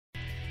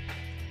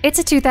It's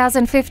a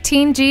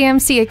 2015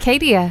 GMC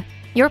Acadia.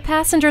 Your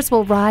passengers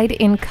will ride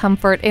in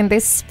comfort in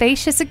this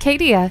spacious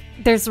Acadia.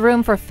 There's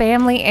room for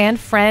family and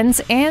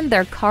friends and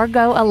their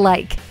cargo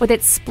alike, with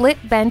its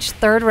split-bench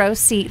third-row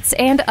seats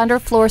and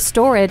underfloor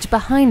storage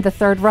behind the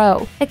third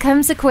row. It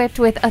comes equipped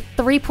with a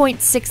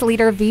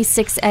 3.6-liter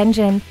V6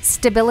 engine,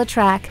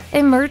 StabiliTrak,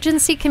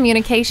 emergency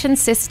communication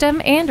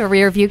system, and a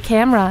rear-view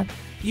camera.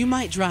 You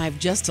might drive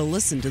just to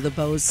listen to the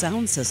Bose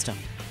sound system.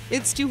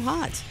 It's too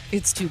hot.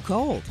 It's too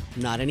cold.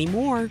 Not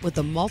anymore with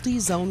the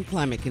multi-zone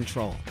climate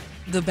control.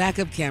 The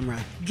backup camera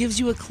gives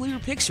you a clear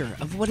picture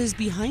of what is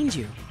behind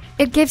you.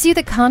 It gives you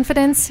the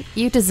confidence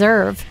you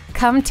deserve.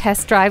 Come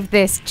test drive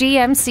this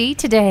GMC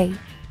today.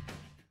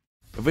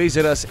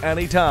 Visit us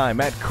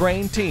anytime at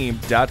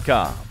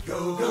crainteam.com.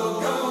 Go,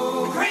 go, go.